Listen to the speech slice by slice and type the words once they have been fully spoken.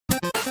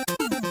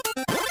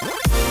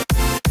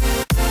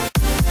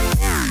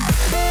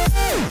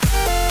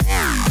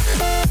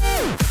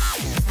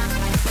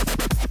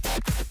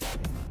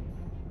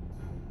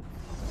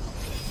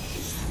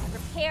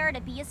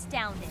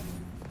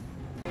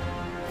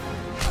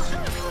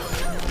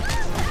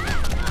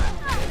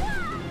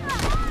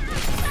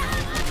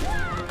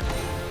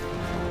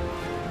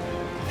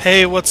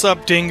Hey, what's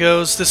up,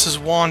 dingoes? This is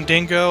Juan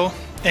Dingo,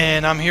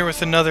 and I'm here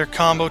with another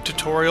combo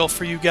tutorial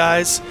for you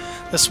guys.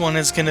 This one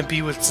is going to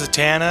be with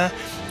Zatanna,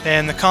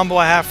 and the combo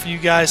I have for you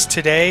guys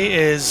today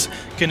is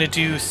going to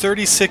do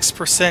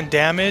 36%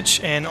 damage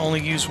and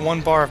only use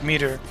 1 bar of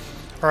meter.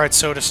 Alright,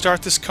 so to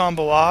start this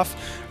combo off,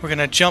 we're going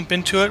to jump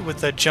into it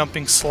with a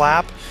jumping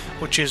slap,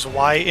 which is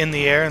Y in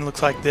the air and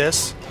looks like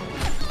this.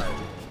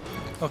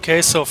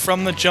 Okay, so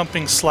from the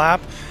jumping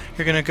slap,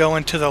 you're going to go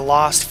into the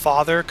Lost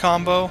Father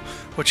combo,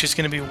 which is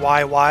going to be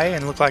YY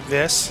and look like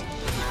this.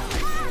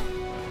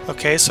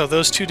 Okay, so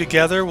those two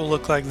together will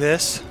look like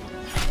this.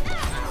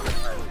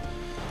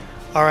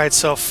 Alright,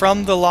 so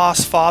from the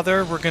Lost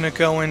Father, we're going to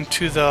go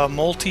into the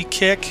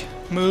multi-kick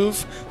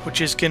move,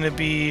 which is going to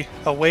be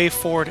a wave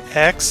forward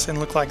X and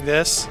look like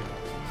this.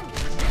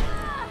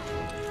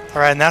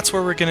 Alright, and that's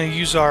where we're going to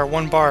use our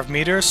 1 bar of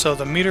meter, so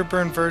the meter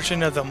burn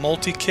version of the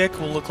multi-kick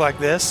will look like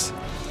this.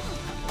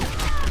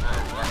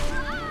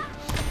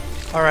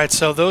 Alright,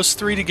 so those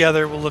three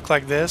together will look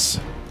like this.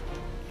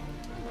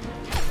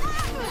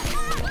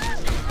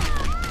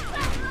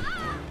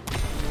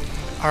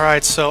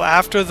 Alright, so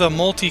after the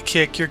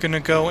multi-kick, you're going to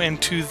go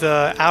into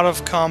the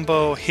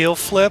out-of-combo heel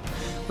flip,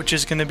 which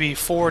is going to be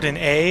forward in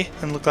A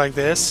and look like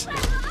this.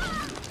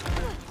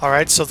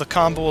 Alright, so the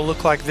combo will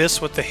look like this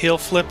with the heel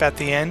flip at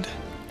the end.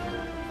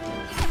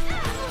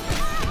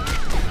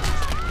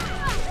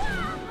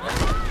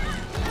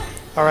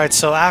 Alright,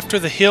 so after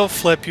the heel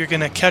flip, you're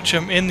going to catch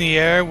them in the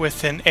air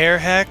with an air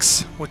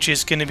hex, which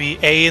is going to be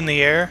A in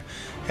the air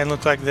and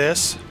look like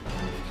this.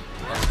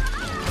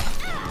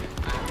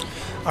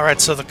 Alright,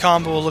 so the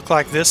combo will look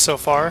like this so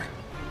far.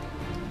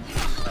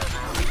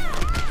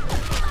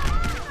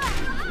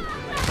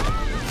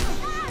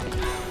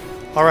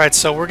 Alright,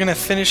 so we're going to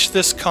finish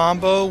this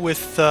combo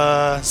with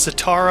the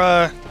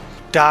Zatanna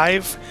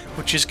dive,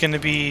 which is going to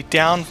be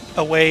down,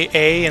 away,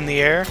 A in the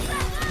air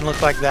and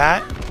look like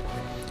that.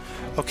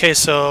 Okay,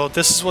 so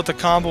this is what the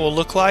combo will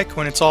look like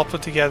when it's all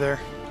put together.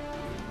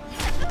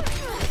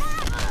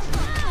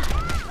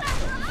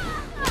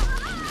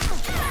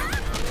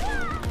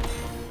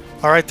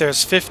 Alright,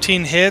 there's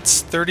 15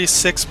 hits,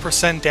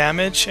 36%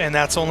 damage, and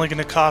that's only going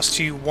to cost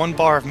you 1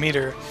 bar of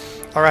meter.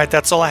 Alright,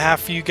 that's all I have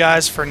for you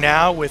guys for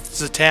now with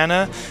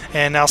Zatanna,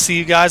 and I'll see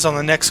you guys on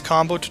the next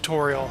combo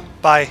tutorial.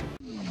 Bye.